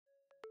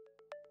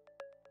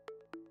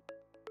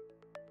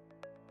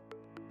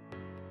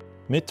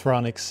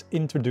Midtronics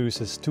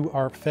introduces to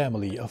our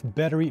family of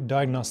battery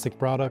diagnostic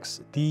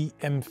products the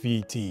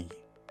MVT.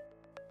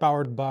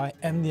 Powered by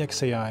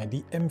MDX-AI,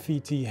 the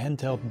MVT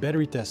handheld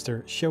battery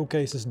tester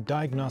showcases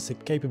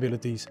diagnostic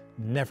capabilities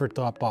never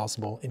thought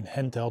possible in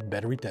handheld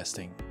battery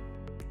testing.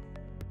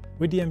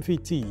 With the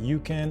MVT, you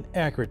can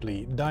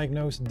accurately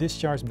diagnose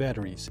discharged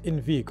batteries in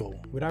vehicle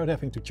without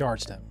having to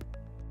charge them.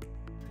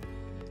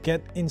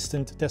 Get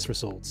instant test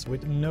results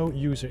with no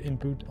user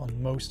input on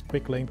most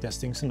quick lane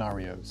testing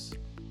scenarios.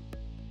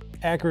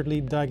 Accurately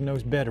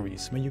diagnose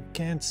batteries when you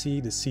can't see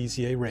the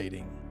CCA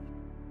rating.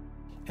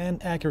 And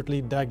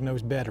accurately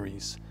diagnose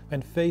batteries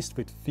when faced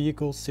with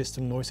vehicle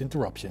system noise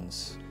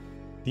interruptions.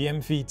 The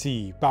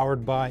MVT,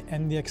 powered by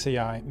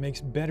MDX-AI, makes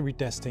battery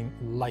testing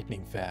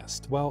lightning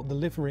fast while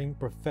delivering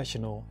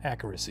professional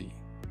accuracy.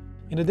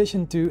 In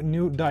addition to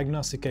new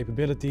diagnostic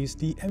capabilities,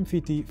 the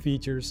MVT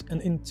features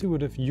an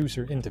intuitive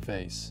user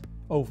interface,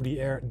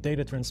 over-the-air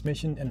data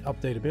transmission and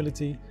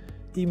updatability,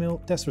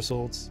 email test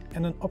results,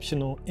 and an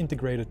optional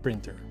integrated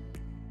printer.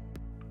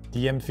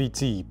 The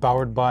MVT,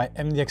 powered by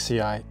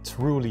MDX-AI,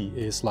 truly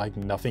is like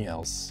nothing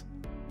else.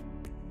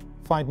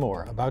 Find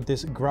more about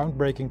this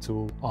groundbreaking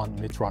tool on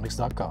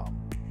Midtronics.com.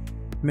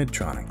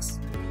 Midtronics.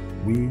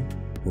 We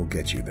will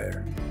get you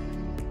there.